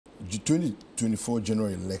2024 general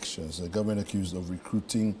elections, the government accused of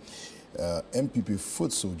recruiting NPP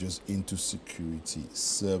foot soldiers into security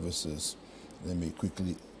services. Let me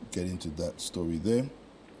quickly get into that story there.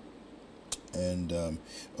 And on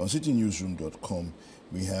citinewsroom.com,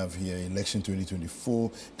 we have here election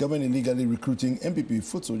 2024, government illegally recruiting NPP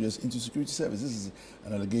foot soldiers into security service. This is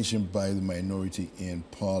an allegation by the minority in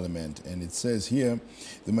parliament. And it says here,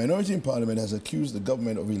 the minority in parliament has accused the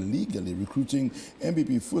government of illegally recruiting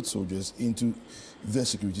NPP foot soldiers into the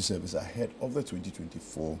security service ahead of the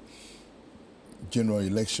 2024 general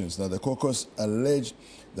elections. Now, the caucus alleged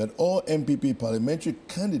that all NPP parliamentary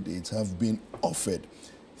candidates have been offered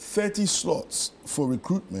 30 slots for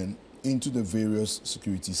recruitment into the various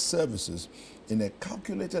security services in a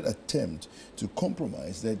calculated attempt to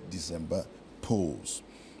compromise their December polls.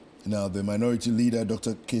 Now, the minority leader,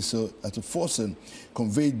 Dr. Kesel Atuforsen,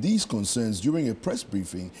 conveyed these concerns during a press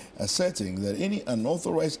briefing, asserting that any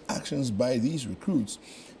unauthorized actions by these recruits,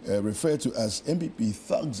 referred to as NPP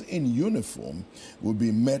thugs in uniform, will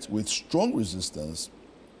be met with strong resistance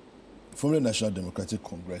from the National Democratic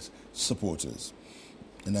Congress supporters.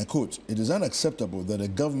 And I quote, "It is unacceptable that the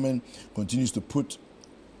government continues to put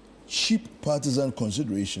cheap partisan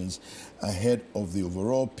considerations ahead of the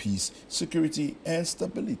overall peace, security, and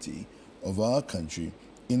stability of our country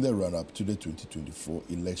in the run-up to the 2024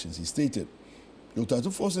 elections," he stated. Dr.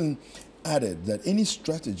 Atuforsen added that any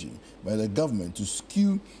strategy by the government to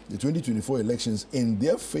skew the 2024 elections in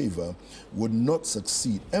their favor would not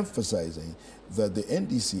succeed, emphasizing that the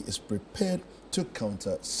NDC is prepared to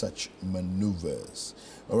counter such maneuvers.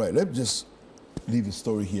 All right, let's just leave the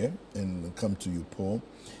story here and come to you, Paul.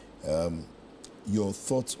 Your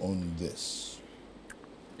thoughts on this?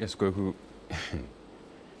 Yes, Kweku.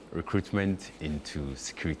 Recruitment into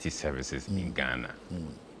security services in Ghana.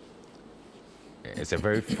 It's a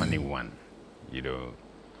very funny one, you know,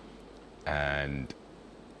 and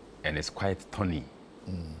it's quite funny.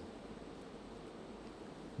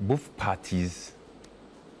 Both parties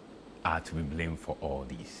are to be blamed for all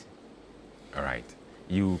these. All right.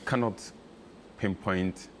 You cannot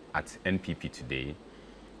pinpoint at NPP today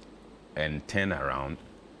and turn around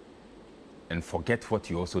and forget what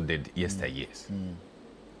you also did yesteryears.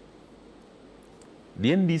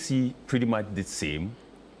 The NDC pretty much did the same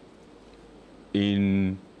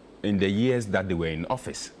in the years that they were in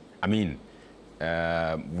office. I mean,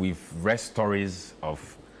 we've read stories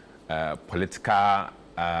of political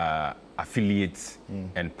affiliates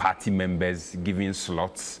and party members giving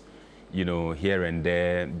slots, you know, here and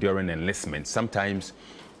there during enlistment. Sometimes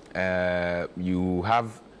you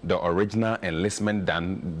have the original enlistment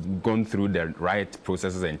done, gone through the right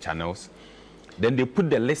processes and channels. Then they put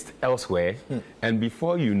the list elsewhere, and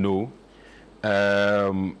before you know,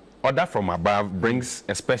 order from above brings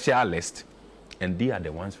a special list, and they are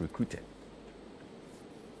the ones recruited.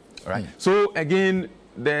 All right. So again,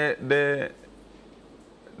 the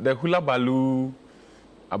hula baloo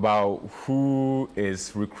about who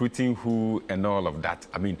is recruiting who and all of that.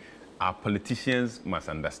 I mean, our politicians must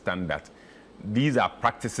understand that these are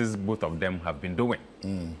practices both of them have been doing.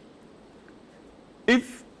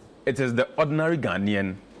 If it is the ordinary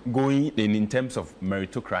Ghanaian going in terms of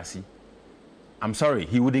meritocracy, I'm sorry,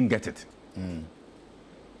 he wouldn't get it.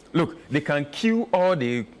 Look, they can queue all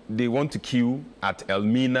they want to queue at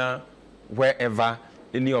Elmina, wherever,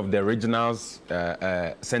 any of the regionals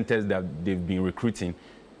centers that they've been recruiting.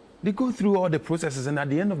 They go through all the processes, and at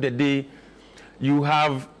the end of the day, you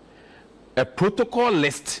have a protocol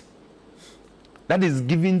list that is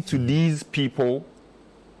given to these people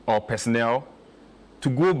or personnel to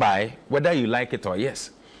go by, whether you like it or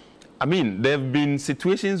yes. I mean, there have been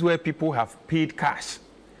situations where people have paid cash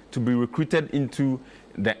to be recruited into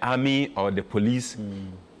the army or the police,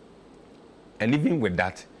 and even with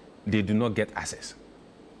that, they do not get access.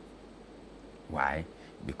 Why?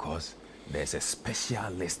 Because there's a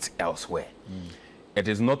special list elsewhere. It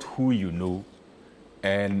is not who you know,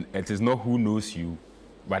 and it is not who knows you,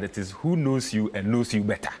 but it is who knows you and knows you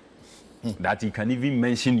better. That you can even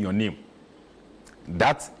mention your name.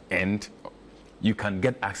 That end, you can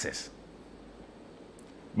get access.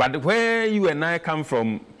 But where you and I come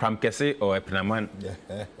from, Pramkese or Epinaman,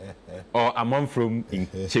 or Amon from in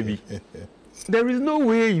Chebi, there is no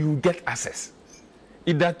way you get access,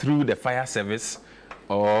 either through the fire service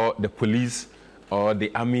or the police or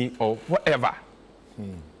the army or whatever.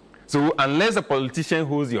 So unless a politician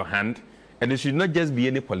holds your hand, and it should not just be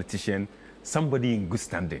any politician, somebody in good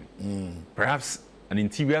standing, perhaps an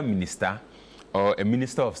interior minister or a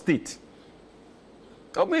minister of state,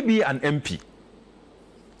 or maybe an MP.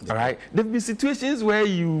 All right. There have been situations where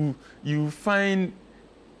you find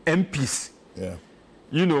MPs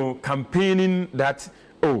you know, campaigning that,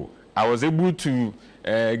 oh, I was able to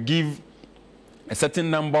give a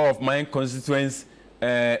certain number of my constituents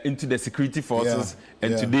into the security forces,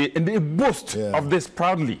 and today, and they boast of this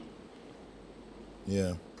proudly.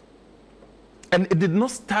 Yeah. And it did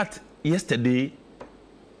not start yesterday.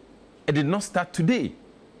 It did not start today.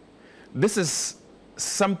 This is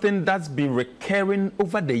something that's been recurring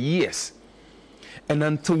over the years. And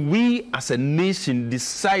until we as a nation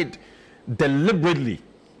decide deliberately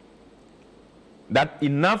that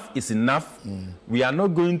enough is enough, we are not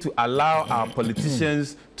going to allow our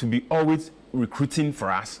politicians to be always recruiting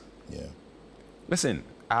for us. Yeah. Listen,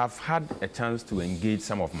 I've had a chance to engage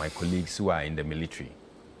some of my colleagues who are in the military.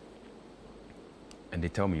 And they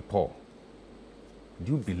tell me, Paul,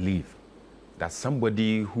 do you believe that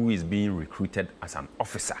somebody who is being recruited as an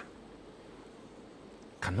officer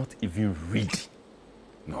cannot even read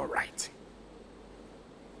nor write?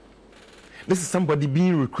 This is somebody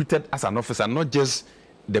being recruited as an officer, not just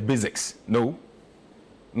the basics. No,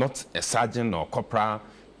 not a sergeant or corporal.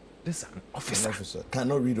 This is an officer. An officer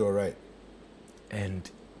cannot read or write. And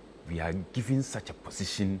we are given such a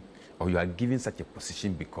position, or you are given such a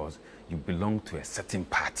position because you belong to a certain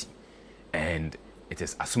party. And it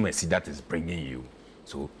is Asumesi that is bringing you.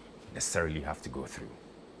 So necessarily you have to go through.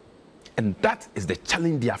 And that is the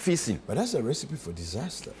challenge they are facing. But that's a recipe for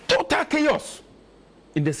disaster. Total chaos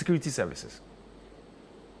in the security services.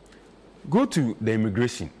 Go to the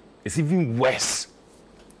immigration. It's even worse.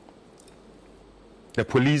 The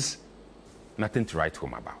police, nothing to write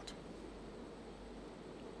home about.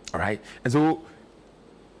 All right? And so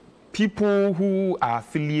people who are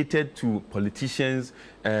affiliated to politicians,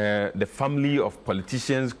 the family of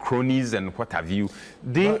politicians, cronies, and what have you,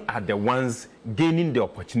 they are the ones gaining the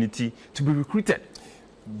opportunity to be recruited.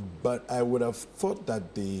 But I would have thought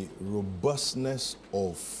that the robustness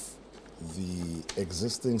of the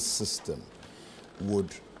existing system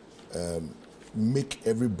would make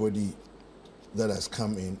everybody that has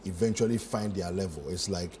come in eventually find their level. It's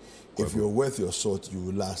like, if you're worth your salt, you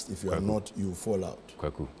will last. If you're not, you will fall out.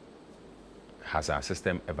 Kwaku, has our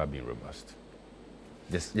system ever been robust?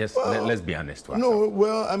 Let's be honest to ourselves. No,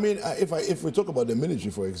 well, I mean, if we talk about the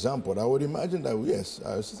military, for example, I would imagine that, yes,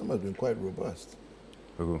 our system has been quite robust.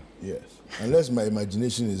 Kwaku. Yes. Unless my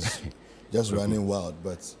imagination is just running wild,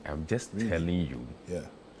 but... I'm just telling you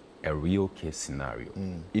a real case scenario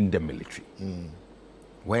in the military.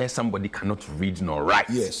 Where somebody cannot read nor write.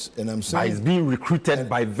 Yes, and I'm saying... Is being recruited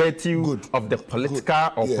by virtue of the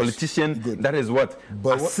political or politician that is what?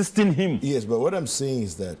 Assisting him. Yes, but what I'm saying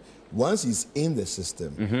is that once he's in the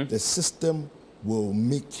system, the system will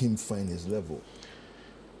make him find his level.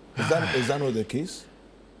 Is that not the case?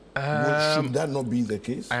 Should that not be the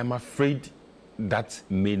case? I am afraid that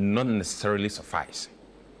may not necessarily suffice.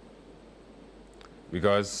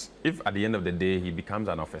 Because if at the end of the day he becomes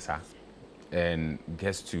an officer and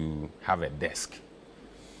gets to have a desk,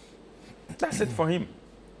 that's it for him.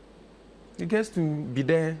 He gets to be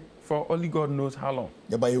there for only God knows how long.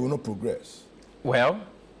 Yeah, but he will not progress. Well,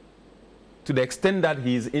 to the extent that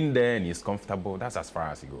he's in there and he's comfortable, that's as far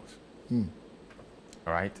as he goes.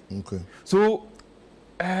 All right? Okay. So,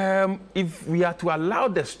 if we are to allow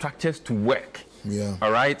the structures to work,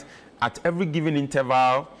 all right, at every given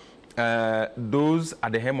interval, those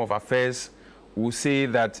at the helm of affairs will say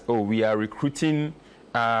that, oh, we are recruiting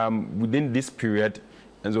within this period,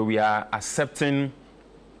 and so we are accepting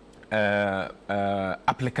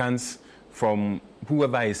applicants from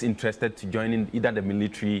whoever is interested to join in either the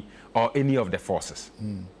military or any of the forces.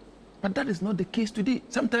 But that is not the case today.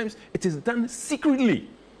 Sometimes it is done secretly.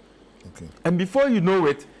 Okay. And before you know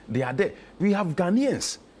it, they are there. We have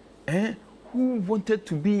Ghanaians who wanted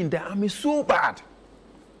to be in the army so bad.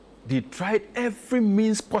 They tried every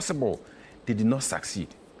means possible. They did not succeed.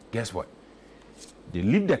 Guess what? They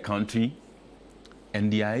leave the country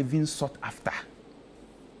and they are even sought after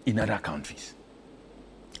in other countries.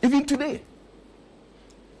 Even today.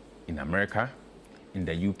 In America, in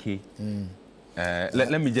the UK,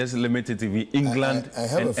 let me just limit it to England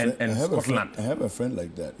and Scotland. I have a friend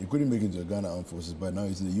like that. He couldn't make it to the Ghana Armed Forces, but now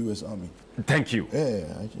he's in the U.S. Army. Thank you.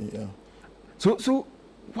 Yeah. So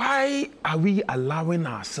why are we allowing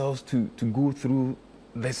ourselves to go through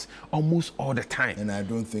this almost all the time? And I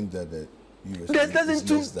don't think that the U.S. There doesn't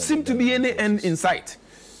seem to be any end in sight.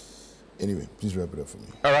 Anyway, please wrap it up for me.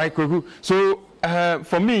 All right, Kogu. So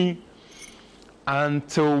for me,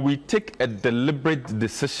 until we take a deliberate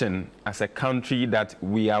decision as a country that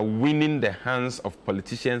we are winning the hands of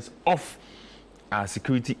politicians off our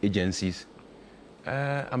security agencies,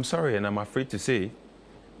 I'm sorry, and I'm afraid to say,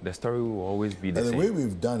 the story will always be the same. The way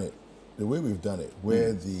we've done it,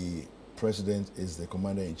 where the president is the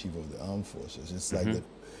commander-in-chief of the armed forces. It's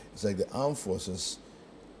like the armed forces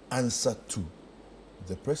answer to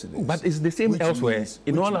the president. But it's the same elsewhere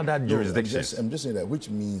in all other jurisdictions. I'm just saying that,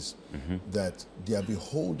 which means that they are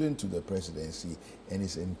beholden to the presidency and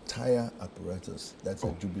its entire apparatus. That's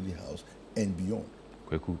at Jubilee House and beyond.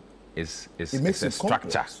 Kweku, it's makes a it structure.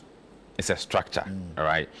 complex. It's a structure, all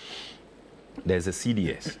right? There's a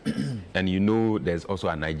CDS, and you know there's also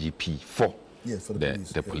an IGP for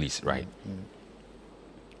the police, right?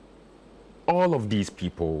 All of these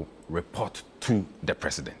people report to the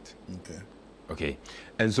president. Okay,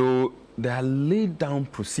 and so there are laid down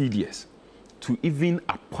procedures to even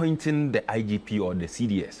appointing the IGP or the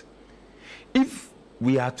CDS. If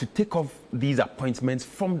we are to take off these appointments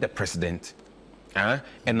from the president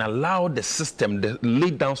and allow the system, the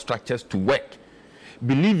laid down structures to work,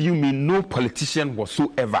 believe you me, no politician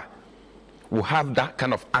whatsoever will have that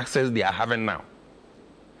kind of access they are having now.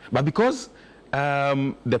 But because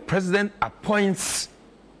the president appoints,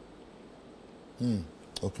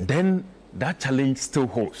 then that challenge still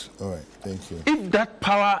holds. All right, thank you. If that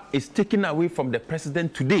power is taken away from the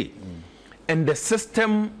president today, and the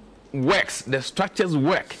system works, the structures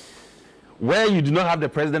work, where you do not have the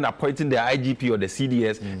president appointing the IGP or the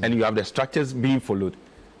CDS, and you have the structures being followed,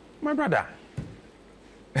 my brother.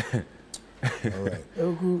 All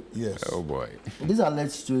right. Yes. Oh boy. This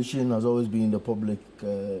alleged situation has always been in the public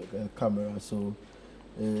camera, so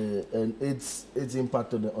and its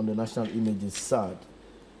impact on the national image is sad.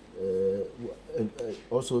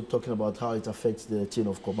 Also talking about how it affects the chain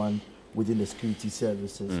of command within the security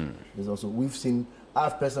services. There's also,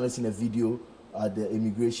 I've personally seen a video at the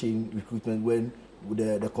immigration recruitment when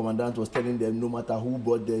the commandant was telling them no matter who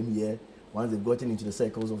brought them here, once they've gotten into the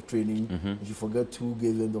cycles of training, if you forget who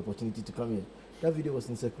gave them the opportunity to come here. That video was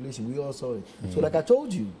in circulation. We all saw it. So like I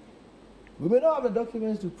told you, we may not have the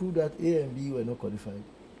documents to prove that A and B were not qualified.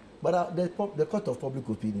 But the court of public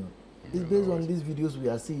opinion is based on these videos we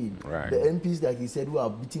are seeing. Right. The MPs, like he said, who are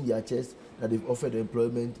beating their chest that they've offered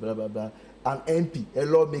employment, blah, blah, blah. An MP, a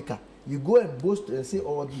lawmaker. You go and boast and say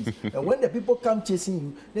all this. And when the people come chasing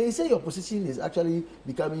you, then you say your position is actually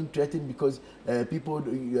becoming threatened because the people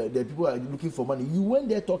are looking for money. You went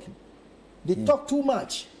there talking. They talk too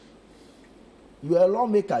much. You are a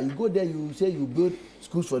lawmaker. You go there, you say you build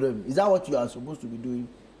schools for them. Is that what you are supposed to be doing?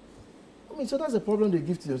 I mean, so that's a problem they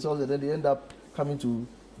give to themselves, and then they end up coming to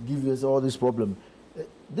give us all this problem.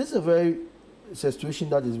 This is a situation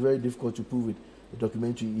that is very difficult to prove with the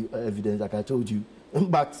documentary evidence, like I told you.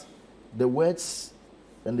 But the words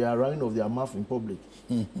and the running of their mouth in public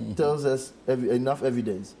tells us enough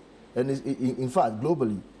evidence. And in fact,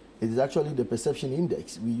 globally, it is actually the perception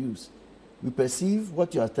index we use. We perceive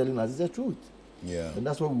what you are telling us is the truth. Yeah. And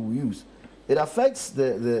that's what we use. It affects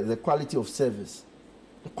the quality of service,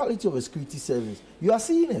 the quality of a security service. You are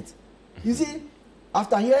seeing it. You see,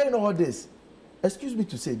 after hearing all this, excuse me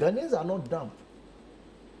to say, Ghanaians are not dumb.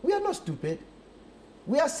 We are not stupid.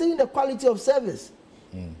 We are seeing the quality of service.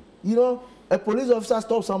 You know, a police officer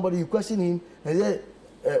stops somebody, you question him, and say,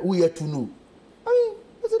 we are to know. I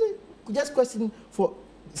mean, just question for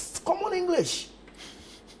common English.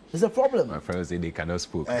 It's a problem. My friends say they cannot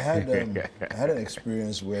speak. I had an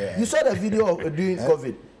experience where you saw the video of during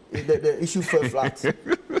COVID. The issue fell flat.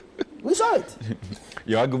 We saw it.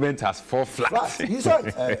 Your argument has fallen flat. You saw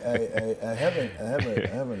it. I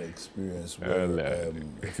have an experience where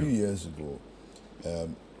a few years ago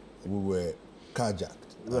we were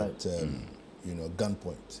carjacked at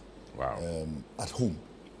gunpoint. Wow. At home,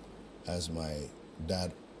 as my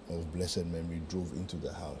dad of blessed memory drove into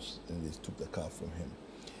the house and they took the car from him.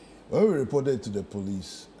 When we reported to the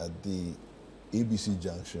police at the ABC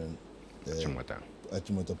Junction,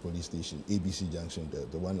 Achimota Police Station, ABC Junction,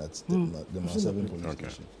 the one at the Mount 7 Police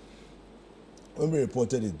Station. When we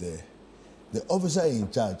reported it there, the officer in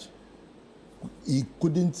charge, he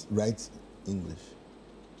couldn't write English.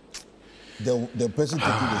 The person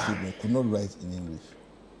taking the statement could not write in English.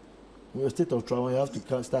 In a state of trauma, you have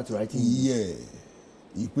to start writing. Yeah,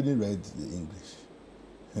 he couldn't write the English.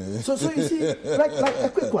 So you see, like a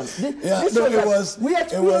quick one. It was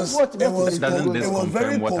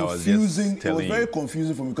very confusing. It was very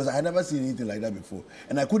confusing for me because I had never seen anything like that before,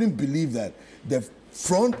 and I couldn't believe that the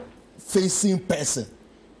front-facing person.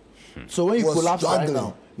 So when you collapse right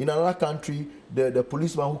now in another country, the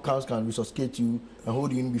policeman who comes can resuscitate you and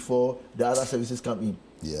hold you in before the other services come in.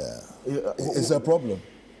 Yeah, it's a problem.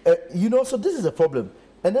 So this is a problem.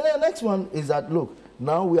 And then the next one is that, look,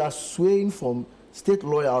 now we are swaying from state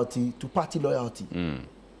loyalty to party loyalty.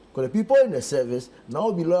 Because the people in the service now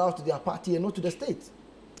will be loyal to their party and not to the state.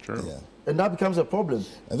 Sure. Yeah. And that becomes a problem.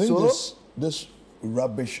 I think this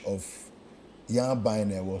rubbish of you're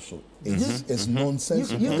buying a also. It's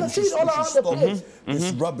nonsense. You can see it all around the place.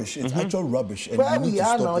 It's rubbish. It's actual rubbish. And Where you need we to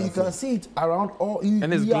are stop now, that you can thing. see it around all.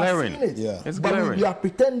 And it's glaring. It. Yeah. It's But glaring. we are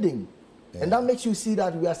pretending. And that makes you see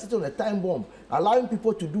that we are sitting on a time bomb, allowing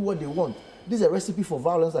people to do what they want. This is a recipe for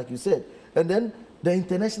violence, like you said. And then the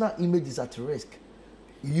international image is at risk.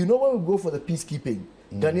 You know, when we go for the peacekeeping,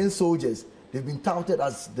 Ghanaian soldiers, they've been touted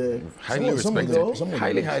as the Highly respected.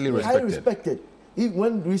 Highly respected.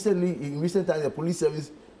 When in recent times, the police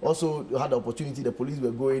service also had the opportunity, the police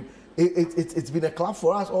were going. It's been a clap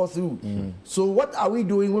for us all through. So what are we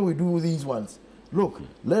doing when we do these ones? Look,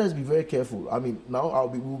 let us be very careful. I mean, now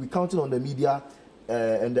we'll be counting on the media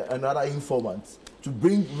and other informants to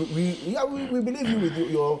bring. We believe you with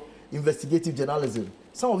your investigative journalism.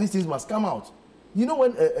 Some of these things must come out. You know,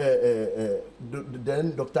 when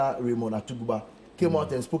then Dr. Raymond Atuguba came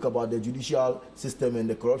out and spoke about the judicial system and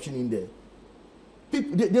the corruption in there,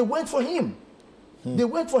 people, they went for him. They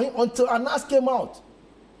went for him until Anas came out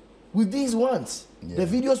with these ones, the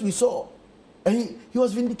videos we saw, and he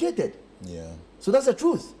was vindicated. Yeah. So that's the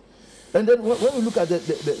truth. And then when we look at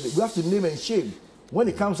we have to name and shame. When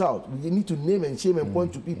it comes out, we need to name and shame and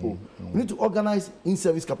point to people. We need to organize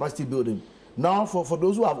in-service capacity building. Now, for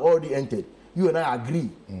those who have already entered, you and I agree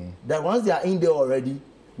that once they are in there already,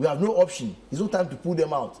 we have no option. It's no time to pull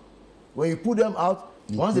them out. When you pull them out,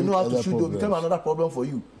 once they know how to shoot, they'll become another problem for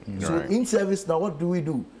you. So in service, now what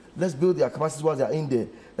do? Let's build their capacity while they are in there.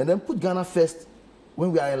 And then put Ghana first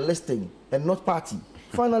when we are enlisting and not party.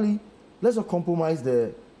 Finally, let's not compromise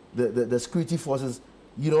the security forces.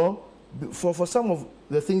 You know, for some of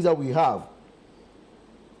the things that we have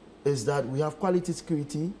is that we have quality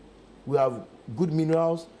security, we have good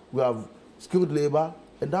minerals, we have skilled labor,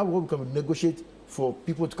 and that's what we can negotiate for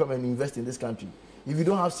people to come and invest in this country. If you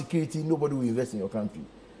don't have security, nobody will invest in your country.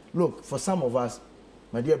 Look, for some of us,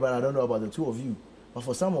 my dear brother, I don't know about the two of you, but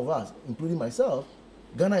for some of us, including myself,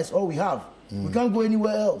 Ghana is all we have. We can't go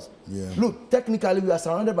anywhere else. Yeah. Look, technically, we are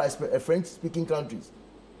surrounded by French-speaking countries.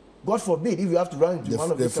 God forbid if you have to run into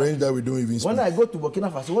one of the French that we don't even speak. When I go to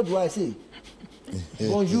Burkina Faso, what do I say?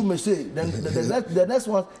 Bonjour, monsieur. Then the next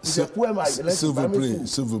one is a poem I learned in primary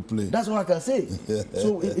school. That's what I can say.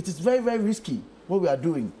 So it is very, very risky what we are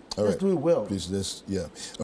doing. Let's do it well. Please,